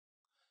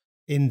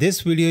In this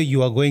video,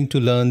 you are going to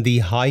learn the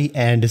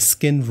high-end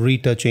skin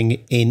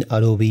retouching in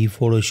Adobe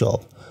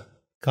Photoshop.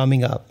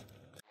 Coming up.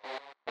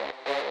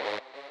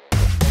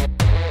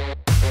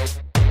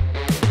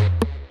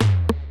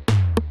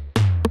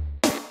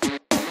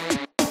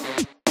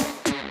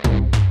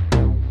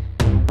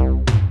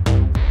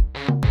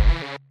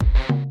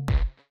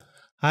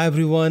 Hi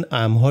everyone,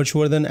 I'm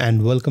Harshvardhan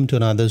and welcome to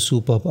another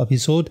superb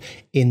episode.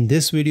 In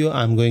this video,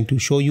 I'm going to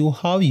show you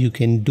how you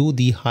can do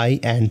the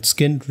high-end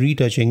skin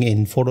retouching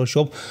in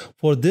Photoshop.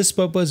 For this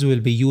purpose,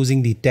 we'll be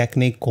using the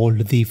technique called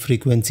the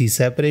frequency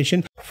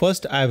separation.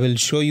 First, I will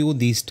show you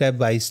the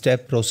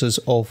step-by-step process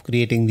of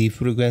creating the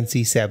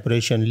frequency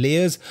separation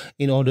layers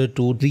in order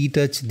to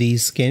retouch the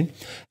skin.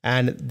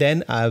 And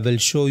then I will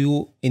show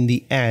you in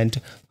the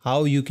end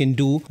how you can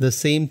do the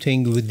same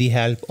thing with the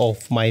help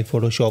of my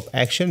Photoshop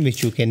action,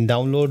 which you can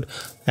download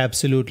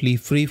absolutely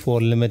free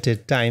for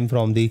limited time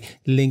from the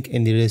link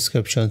in the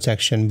description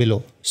section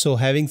below. So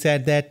having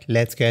said that,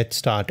 let's get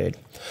started.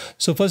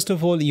 So first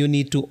of all, you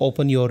need to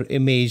open your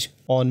image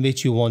on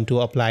which you want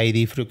to apply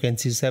the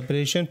frequency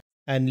separation.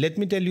 And let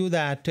me tell you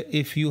that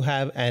if you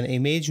have an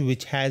image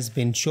which has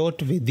been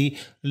shot with the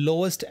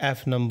lowest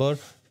f number,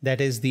 that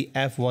is the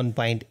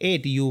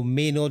f1.8, you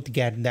may not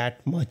get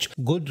that much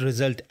good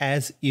result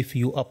as if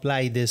you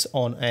apply this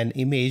on an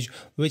image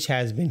which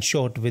has been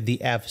shot with the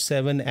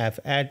f7,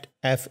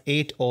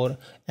 f8 or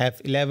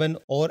f11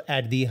 or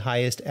at the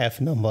highest f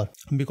number,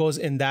 because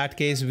in that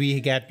case we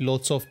get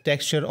lots of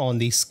texture on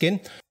the skin.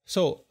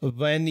 So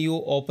when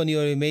you open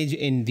your image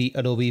in the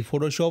Adobe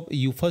Photoshop,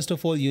 you first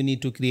of all you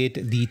need to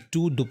create the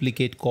two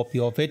duplicate copy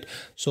of it,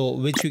 so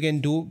which you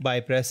can do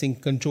by pressing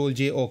Ctrl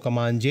J or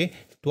Command J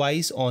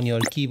twice on your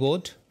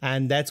keyboard,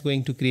 and that's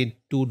going to create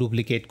two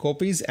duplicate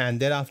copies.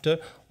 And thereafter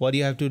what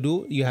you have to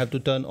do, you have to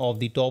turn off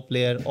the top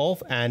layer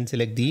off and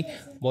select the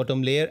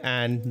bottom layer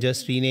and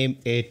just rename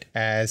it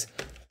as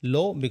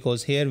low,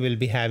 because here we'll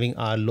be having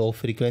our low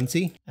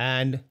frequency,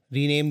 and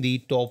rename the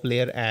top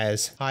layer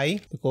as high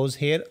because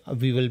here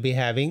we will be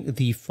having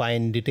the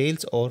fine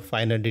details or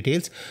finer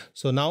details.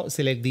 So now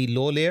select the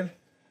low layer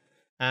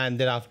and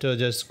thereafter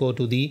just go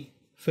to the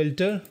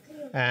filter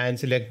and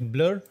select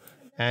blur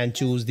and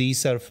choose the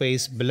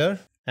surface blur,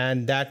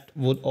 and that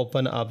would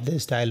open up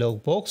this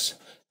dialog box.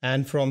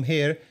 And from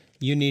here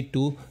you need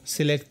to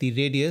select the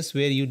radius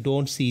where you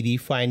don't see the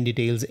fine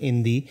details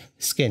in the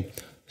skin.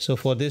 So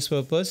for this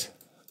purpose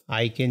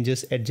I can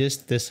just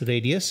adjust this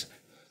radius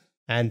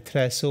and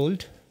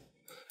threshold.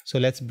 So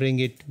let's bring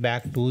it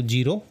back to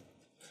 0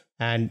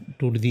 and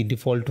to the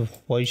default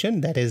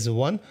position, that is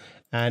 1,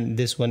 and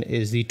this one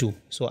is the 2.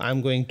 So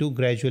I'm going to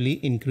gradually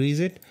increase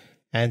it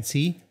and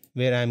see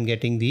where I'm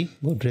getting the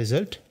good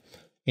result.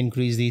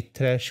 Increase the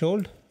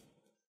threshold,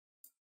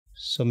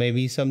 so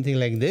maybe something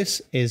like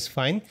this is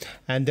fine,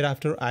 and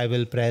thereafter I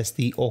will press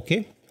the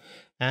OK,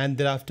 and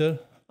thereafter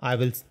I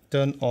will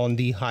turn on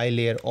the high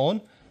layer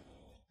on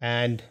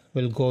and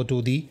will go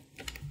to the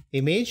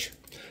image.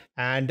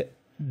 And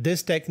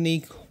this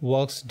technique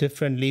works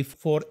differently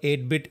for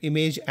 8-bit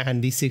image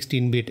and the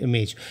 16-bit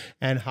image.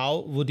 And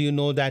how would you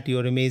know that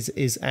your image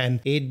is an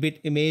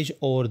 8-bit image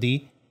or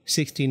the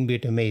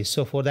 16-bit image?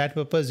 So for that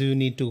purpose you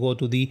need to go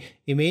to the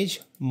image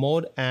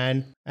mode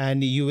and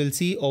you will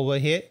see over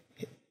here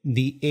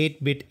the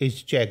 8-bit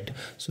is checked.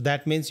 So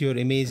that means your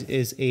image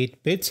is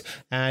 8 bits,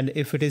 and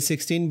if it is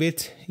 16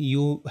 bits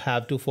you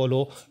have to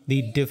follow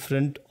the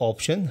different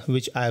option,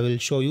 which I will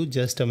show you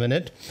just a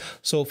minute.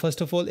 So first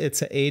of all,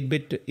 it's a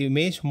 8-bit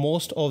image.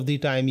 Most of the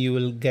time you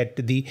will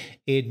get the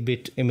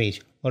 8-bit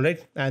image. All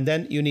right, and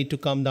then you need to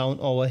come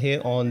down over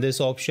here on this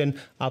option,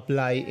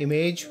 apply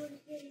image,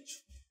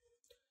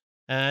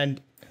 and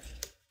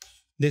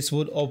this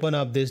would open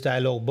up this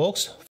dialog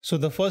box. So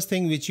the first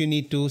thing which you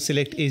need to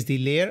select is the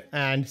layer,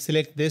 and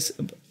select this,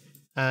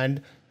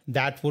 and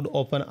that would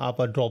open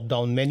up a drop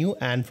down menu,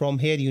 and from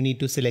here you need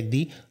to select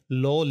the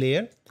low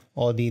layer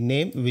or the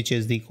name, which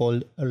is the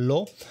called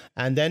low,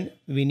 and then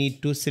we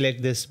need to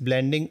select this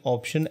blending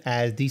option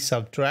as the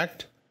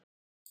subtract,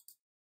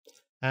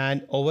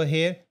 and over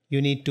here you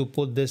need to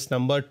put this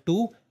number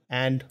 2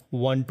 and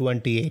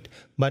 128.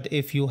 But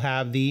if you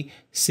have the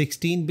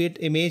 16-bit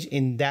image,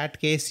 in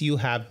that case you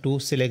have to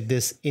select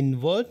this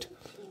invert,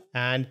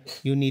 and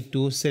you need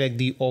to select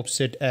the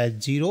offset as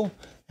 0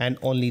 and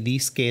only the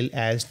scale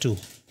as 2,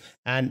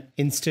 and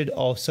instead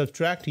of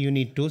subtract you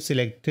need to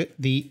select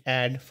the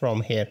add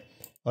from here.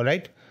 All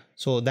right,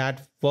 so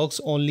that works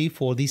only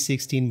for the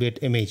 16-bit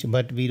image,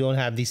 but we don't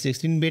have the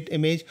 16-bit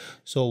image.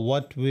 So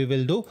what we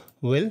will do,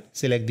 we'll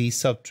select the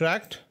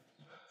subtract,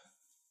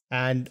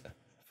 and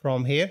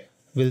from here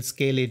we'll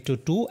scale it to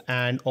 2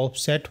 and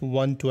offset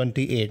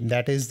 128.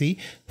 That is the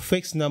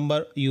fixed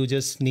number. You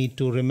just need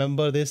to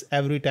remember this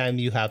every time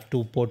you have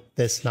to put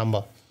this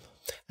number.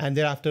 And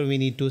thereafter we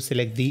need to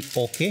select the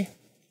OK,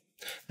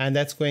 and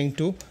that's going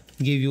to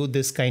give you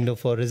this kind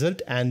of a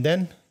result. And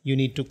then you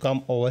need to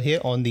come over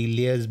here on the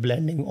layers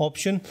blending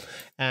option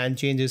and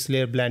change this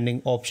layer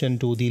blending option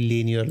to the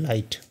linear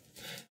light,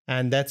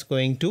 and that's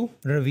going to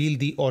reveal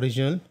the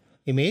original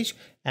image.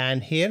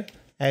 And here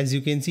as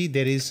you can see,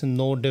 there is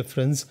no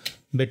difference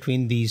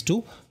between these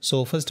two.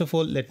 So first of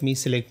all, let me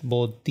select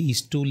both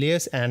these two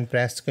layers and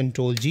press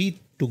Ctrl G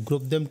to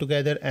group them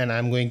together, and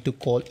I'm going to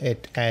call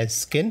it as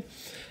skin.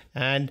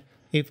 And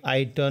if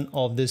I turn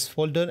off this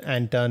folder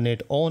and turn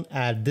it on,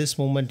 at this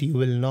moment you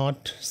will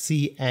not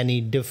see any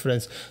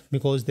difference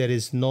because there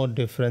is no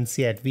difference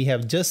yet. We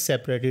have just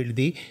separated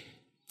the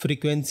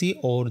frequency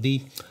or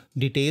the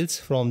details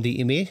from the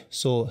image.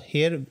 So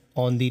here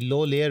on the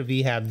low layer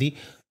we have the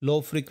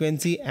low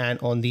frequency, and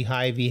on the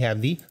high we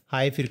have the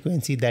high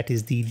frequency, that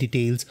is the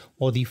details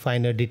or the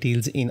finer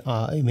details in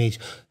our image.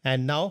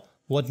 And now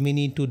what we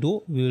need to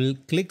do, we will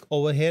click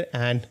over here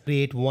and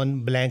create one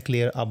blank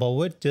layer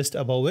above it, just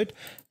above it,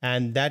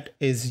 and that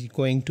is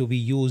going to be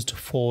used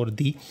for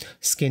the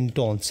skin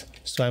tones.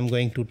 So I'm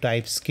going to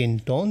type skin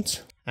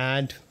tones,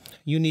 and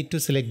you need to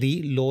select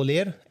the low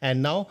layer,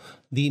 and now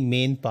the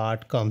main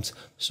part comes.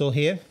 So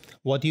here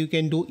what you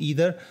can do,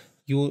 either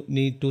you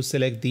need to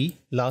select the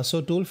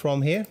lasso tool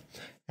from here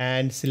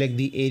and select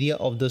the area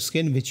of the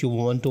skin which you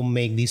want to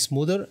make the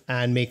smoother,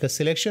 and make a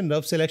selection,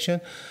 rough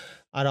selection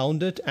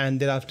around it, and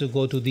thereafter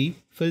go to the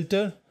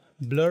filter,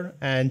 blur,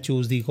 and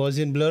choose the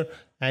Gaussian blur,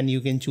 and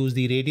you can choose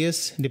the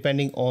radius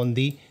depending on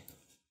the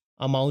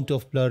amount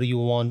of blur you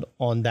want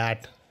on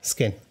that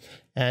skin,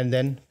 and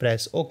then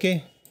press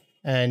OK,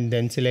 and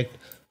then select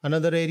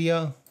another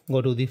area,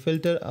 go to the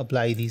filter,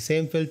 apply the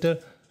same filter,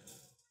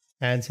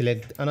 and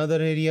select another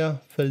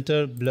area,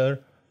 filter, blur,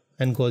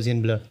 and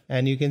Gaussian blur.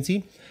 And you can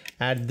see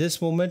at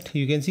this moment,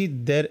 you can see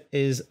there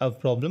is a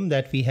problem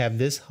that we have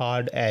this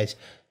hard edge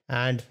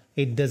and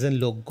it doesn't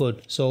look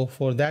good. So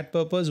for that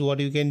purpose, what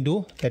you can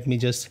do, let me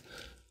just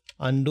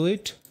undo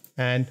it,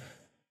 and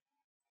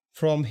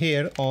from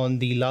here on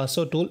the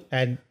lasso tool,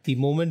 at the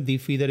moment the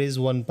feather is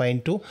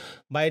 1.2.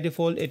 By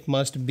default it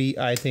must be,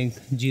 I think,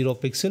 0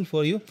 pixel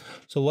for you.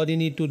 So what you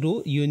need to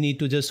do, you need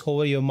to just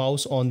hover your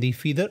mouse on the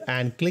feather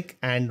and click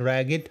and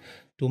drag it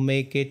to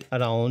make it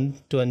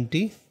around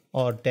 20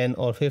 or 10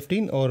 or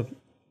 15, or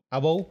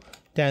above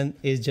 10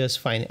 is just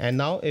fine. And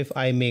now if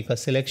I make a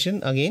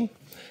selection again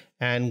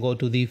and go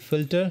to the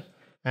filter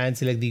and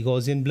select the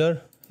Gaussian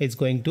blur, it's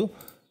going to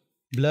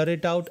blur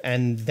it out,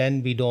 and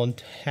then we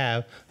don't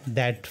have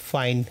that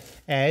fine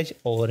edge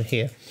over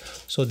here.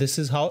 So this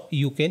is how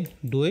you can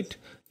do it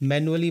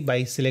manually,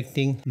 by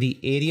selecting the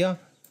area,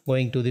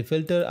 going to the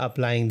filter,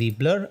 applying the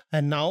blur.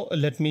 And now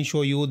let me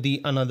show you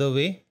the another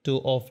way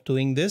of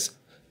doing this,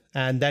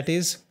 and that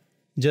is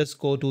just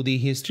go to the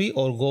history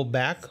or go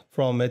back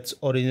from its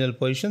original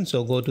position.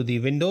 So go to the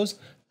Windows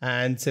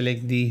and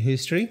select the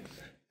history,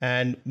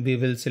 and we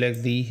will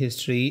select the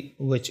history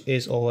which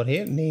is over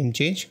here, name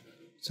change.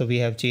 So we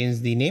have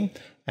changed the name,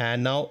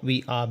 and now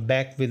we are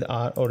back with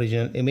our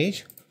original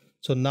image.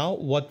 So now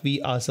what we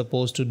are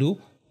supposed to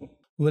do,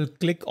 we'll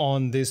click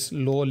on this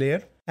low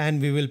layer and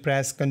we will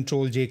press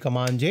Ctrl J,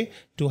 Command J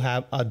to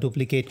have a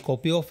duplicate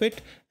copy of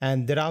it.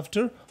 And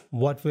thereafter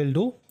what we'll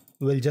do,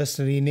 we'll just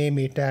rename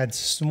it as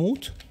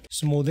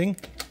smoothing,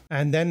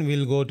 and then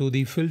we'll go to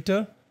the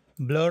filter,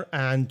 blur,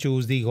 and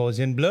choose the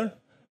Gaussian blur,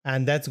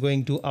 and that's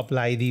going to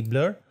apply the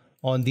blur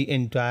on the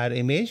entire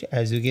image,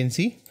 as you can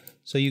see.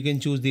 So you can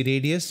choose the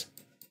radius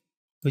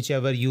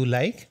whichever you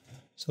like.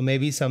 So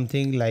maybe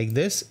something like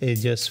this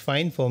is just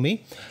fine for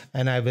me,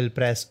 and I will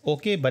press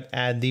OK. But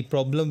the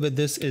problem with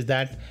this is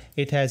that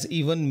it has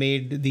even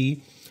made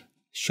the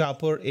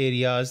sharper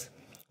areas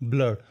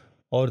blur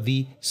or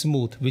the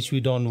smooth, which we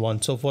don't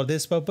want. So for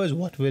this purpose,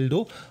 what we'll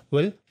do,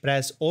 we'll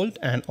press Alt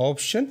and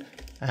Option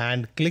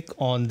and click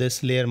on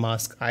this layer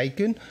mask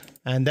icon,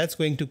 and that's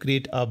going to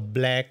create a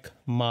black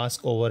mask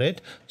over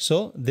it.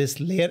 So this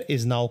layer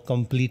is now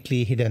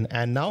completely hidden.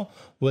 And now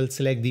we'll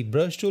select the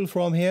brush tool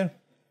from here,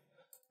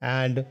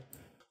 and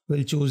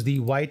we'll choose the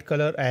white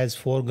color as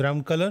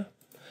foreground color,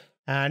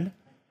 and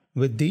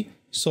with the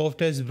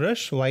softest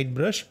brush, white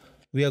brush,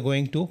 we are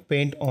going to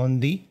paint on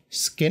the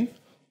skin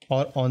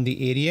or on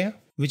the area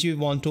which we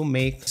want to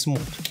make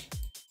smooth.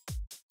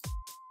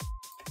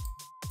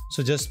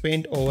 So just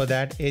paint over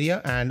that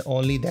area, and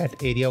only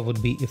that area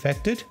would be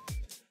affected.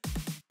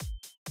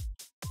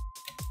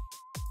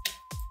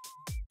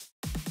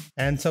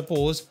 And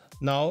suppose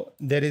now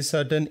there is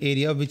certain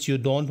area which you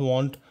don't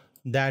want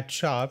that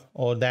sharp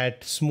or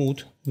that smooth,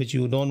 which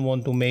you don't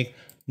want to make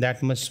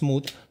that much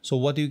smooth. So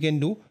what you can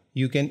do,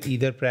 you can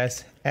either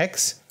press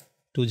X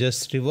to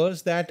just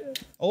reverse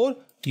that, or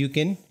you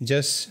can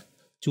just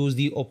choose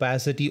the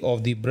opacity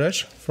of the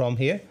brush from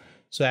here.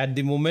 So at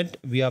the moment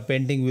we are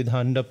painting with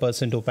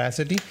 100%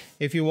 opacity.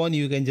 If you want,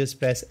 you can just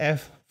press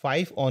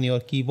F5 on your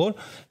keyboard,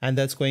 and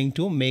that's going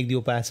to make the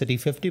opacity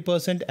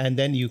 50%, and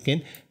then you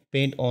can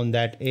paint on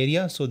that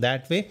area. So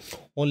that way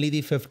only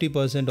the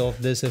 50%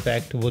 of this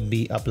effect would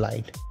be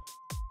applied.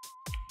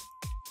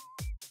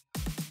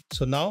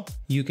 So now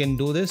you can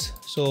do this.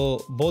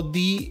 So both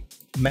the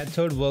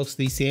method works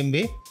the same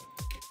way,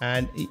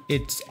 and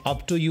it's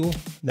up to you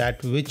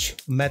that which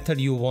method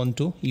you want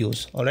to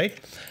use. All right,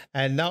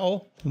 and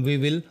now we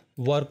will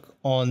work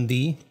on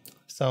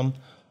some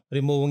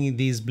removing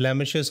these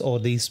blemishes or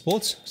these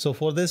spots. So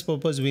for this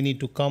purpose, we need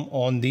to come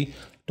on the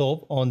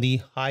top on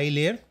the high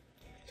layer.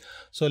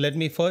 So let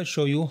me first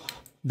show you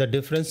the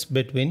difference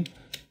between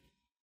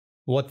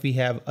what we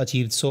have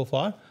achieved so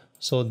far.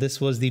 So this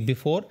was the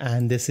before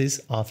and this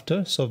is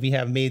after. So we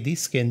have made the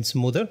skin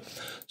smoother.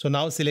 So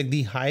now select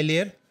the high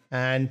layer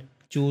and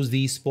choose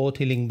the spot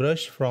healing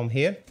brush from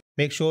here.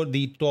 Make sure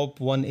the top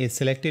one is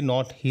selected,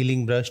 not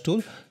healing brush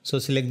tool. So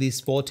select the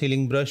spot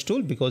healing brush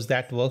tool because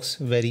that works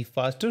very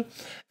faster.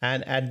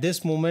 And at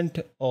this moment,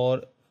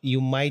 or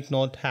you might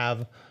not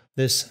have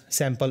this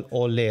sample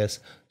all layers.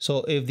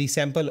 So if the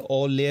sample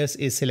all layers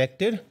is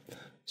selected,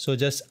 so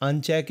just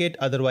uncheck it,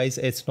 otherwise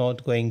it's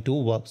not going to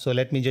work. So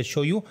let me just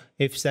show you.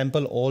 If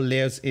sample all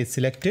layers is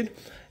selected,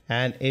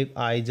 and if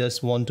I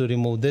just want to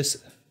remove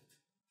this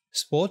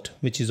spot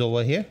which is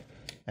over here,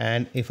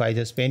 and if I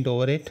just paint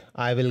over it,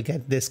 I will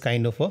get this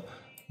kind of a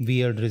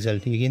weird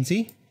result, you can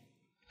see.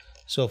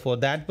 So for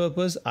that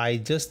purpose, I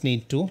just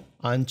need to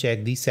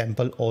uncheck the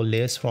sample all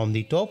layers from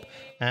the top,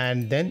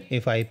 and then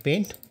if I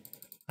paint,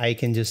 I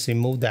can just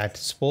remove that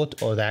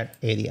spot or that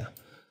area.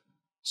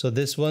 So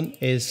this one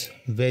is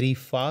very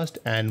fast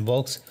and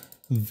works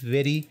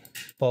very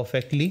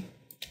perfectly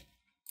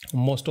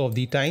most of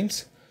the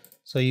times.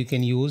 So you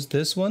can use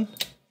this one,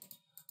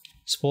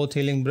 spot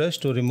healing brush,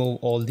 to remove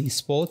all these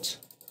spots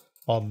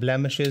or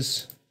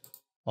blemishes,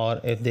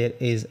 or if there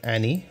is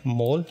any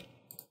mole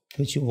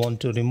which you want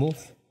to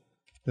remove,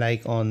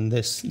 like on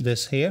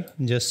this here,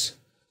 just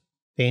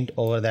paint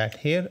over that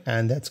here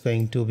and that's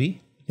going to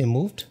be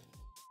removed.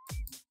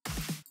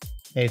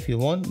 If you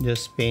want,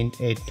 just paint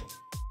it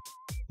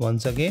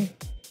once again.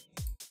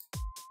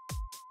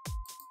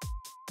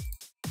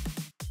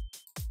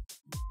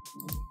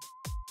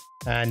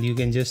 And you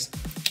can just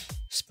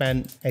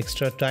spend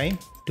extra time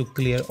to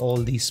clear all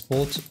these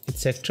spots,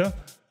 etc.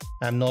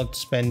 I'm not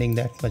spending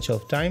that much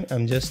of time.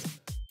 I'm just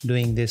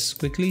doing this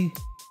quickly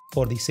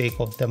for the sake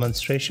of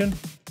demonstration.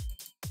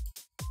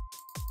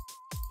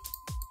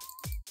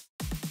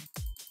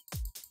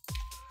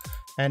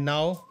 And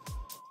now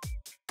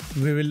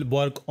we will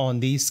work on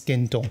the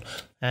skin tone,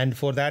 and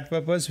for that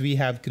purpose we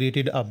have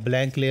created a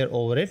blank layer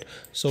over it.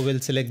 So we'll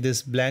select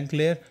this blank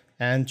layer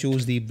and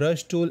choose the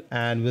brush tool,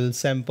 and we'll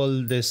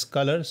sample this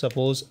color.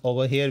 Suppose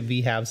over here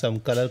we have some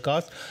color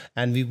cast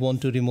and we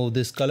want to remove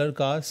this color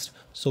cast.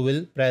 So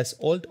we'll press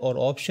Alt or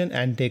Option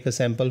and take a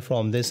sample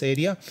from this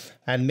area,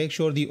 and make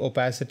sure the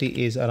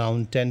opacity is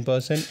around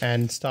 10%,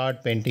 and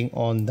start painting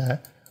on the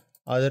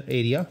other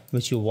area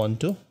which you want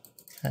to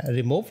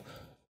remove.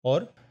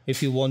 Or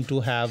if you want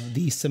to have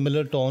the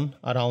similar tone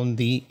around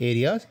the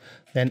areas,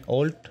 then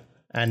Alt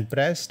and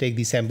press, take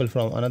the sample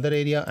from another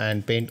area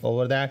and paint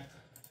over that.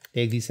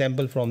 Take the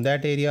sample from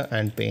that area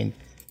and paint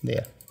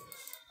there.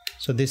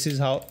 So this is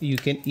how you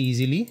can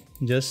easily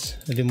just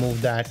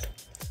remove that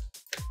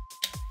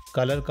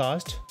color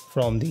cast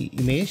from the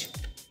image.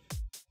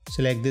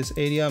 Select this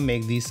area,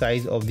 make the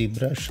size of the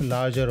brush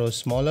larger or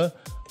smaller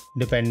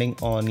depending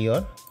on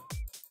your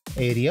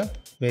area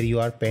where you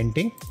are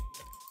painting.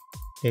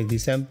 Take the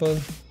sample,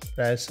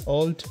 press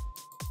Alt,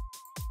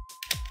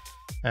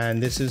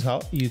 and this is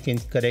how you can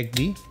correct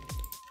the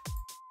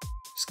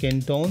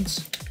skin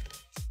tones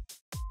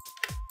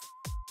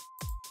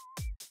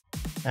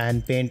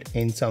and paint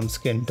in some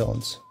skin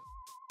tones.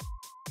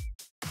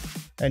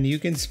 And you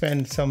can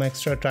spend some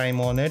extra time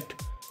on it,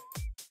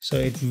 so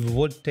it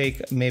would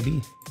take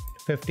maybe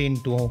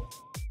 15 to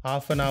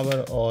half an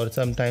hour or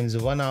sometimes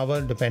 1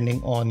 hour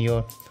depending on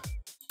your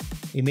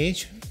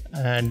image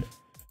and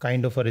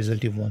kind of a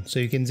result you want. So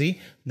you can see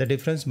the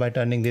difference by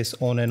turning this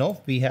on and off.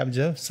 We have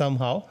just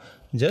somehow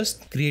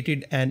just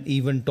created an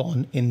even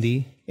tone in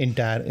the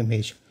entire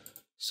image.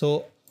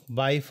 So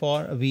by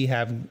far we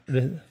have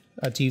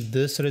achieved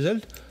this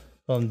result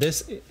from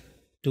this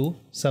to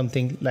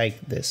something like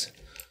this.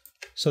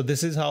 So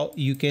this is how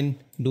you can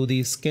do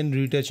the skin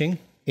retouching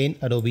in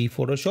Adobe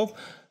Photoshop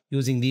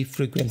using the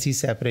frequency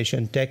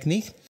separation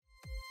technique.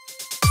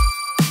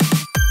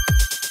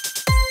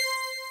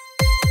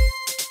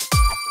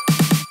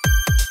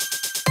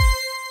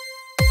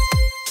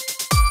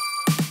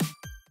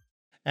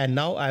 And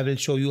now I will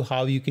show you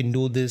how you can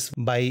do this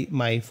by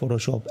my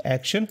Photoshop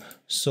action.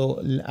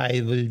 So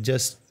I will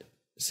just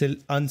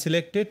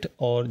unselect it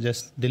or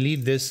just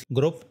delete this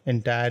group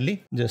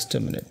entirely. Just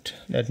a minute,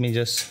 let me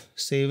just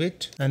save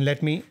it and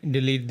let me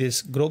delete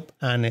this group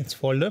and its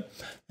folder.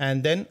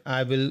 And then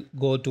I will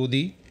go to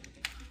the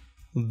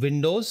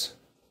Windows,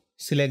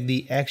 select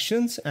the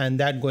actions, and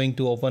that going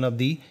to open up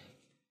the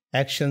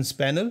actions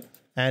panel.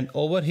 And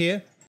over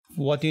here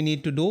what you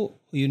need to do,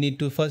 you need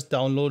to first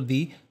download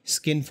the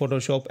skin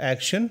Photoshop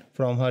action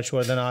from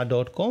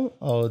harshvardhanart.com,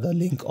 or the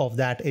link of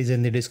that is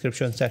in the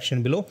description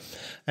section below.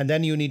 And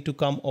then you need to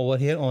come over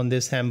here on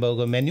this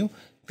hamburger menu,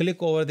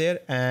 click over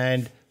there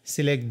and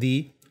select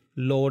the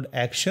load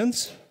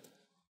actions,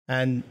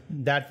 and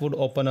that would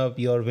open up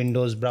your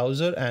Windows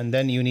browser. And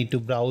then you need to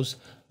browse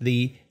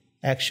the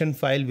action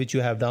file which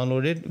you have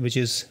downloaded, which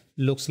is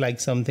looks like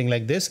something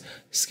like this,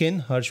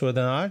 skin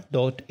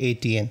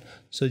harshvardhanart.atn.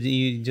 So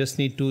you just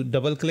need to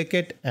double click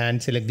it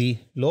and select the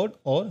load,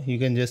 or you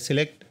can just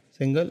select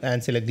single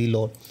and select the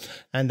load,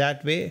 and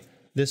that way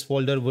this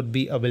folder would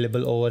be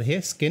available over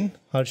here, skin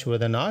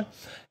Harshvardhan Art,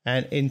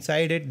 and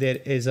inside it there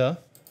is a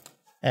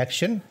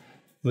action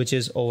which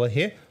is over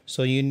here.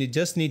 So you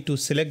just need to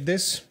select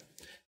this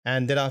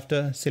and thereafter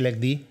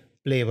select the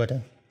play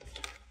button.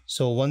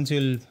 So once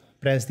you'll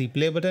press the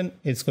play button,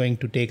 it's going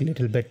to take a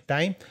little bit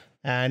time,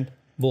 and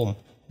boom,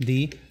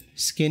 the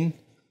skin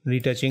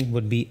retouching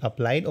would be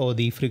applied, or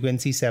the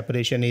frequency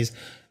separation is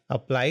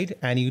applied,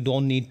 and you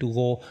don't need to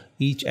go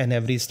each and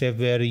every step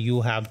where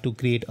you have to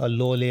create a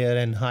low layer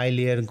and high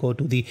layer, go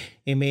to the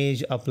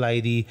image, apply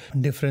the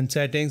different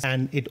settings,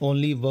 and it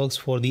only works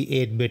for the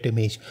 8-bit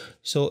image.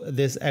 So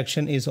this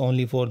action is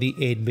only for the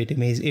 8-bit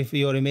image. If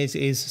your image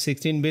is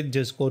 16-bit,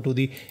 just go to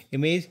the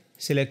image,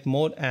 select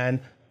mode, and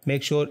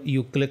make sure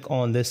you click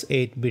on this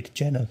 8-bit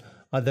channel.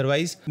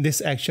 Otherwise this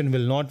action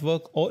will not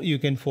work, or you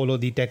can follow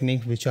the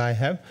technique which I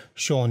have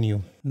shown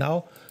you.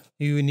 Now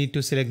you need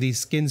to select the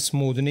skin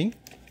smoothing,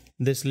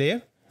 this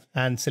layer,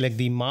 and select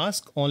the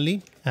mask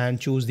only, and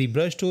choose the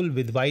brush tool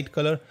with white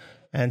color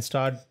and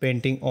start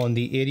painting on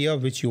the area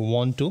which you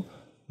want to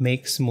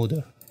make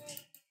smoother.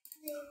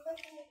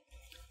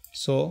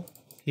 So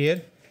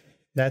here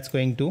that's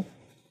going to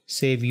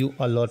save you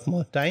a lot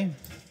more time,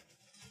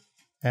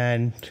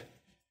 and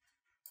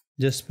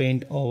just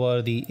paint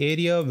over the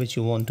area which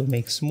you want to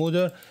make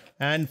smoother,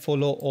 and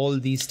follow all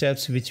these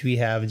steps which we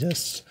have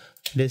just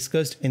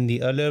discussed in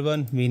the earlier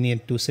one. We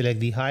need to select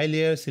the high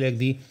layer, select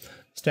the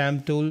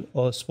stamp tool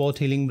or spot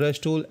healing brush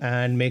tool,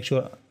 and make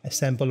sure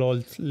sample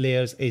all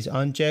layers is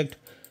unchecked,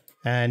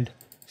 and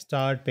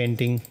start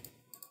painting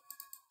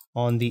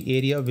on the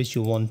area which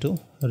you want to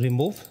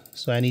remove.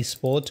 So any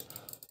spot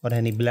or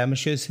any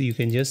blemishes, you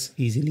can just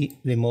easily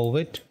remove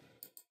it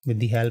with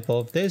the help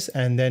of this.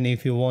 And then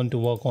if you want to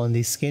work on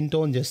the skin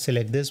tone, just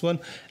select this one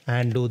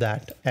and do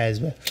that as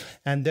well.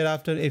 And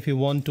thereafter, if you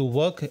want to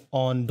work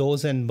on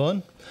dose and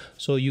burn,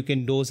 so you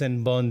can dose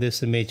and burn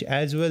this image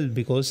as well,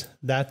 because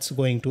that's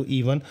going to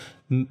even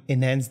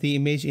enhance the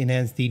image,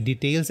 enhance the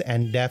details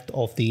and depth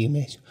of the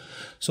image.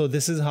 So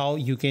this is how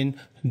you can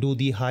do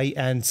the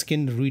high-end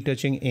skin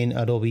retouching in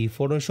Adobe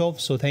Photoshop.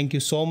 So thank you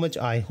so much.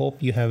 I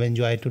hope you have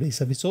enjoyed today's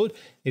episode.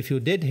 If you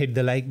did, hit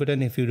the like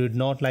button. If you did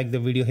not like the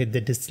video, hit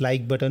the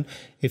dislike button.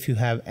 If you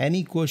have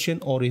any question,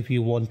 or if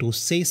you want to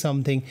say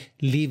something,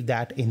 leave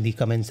that in the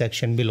comment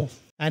section below.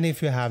 And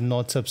if you have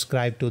not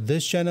subscribed to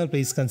this channel,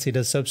 please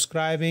consider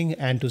subscribing.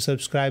 And to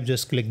subscribe,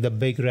 just click the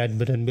big red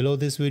button below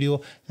this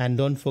video, and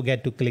don't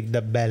forget to click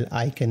the bell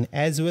icon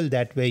as well.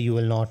 That way you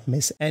will not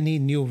miss any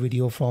new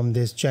video from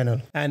this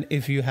channel. And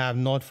if you have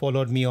not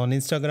followed me on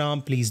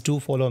Instagram, please do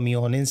follow me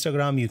on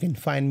Instagram. You can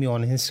find me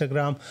on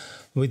Instagram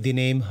with the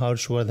name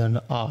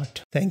Harshvardhan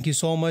Art. Thank you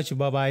so much.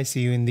 Bye bye.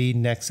 See you in the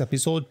next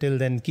episode. Till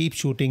then, keep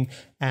shooting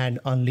and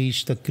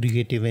unleash the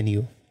creative in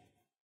you.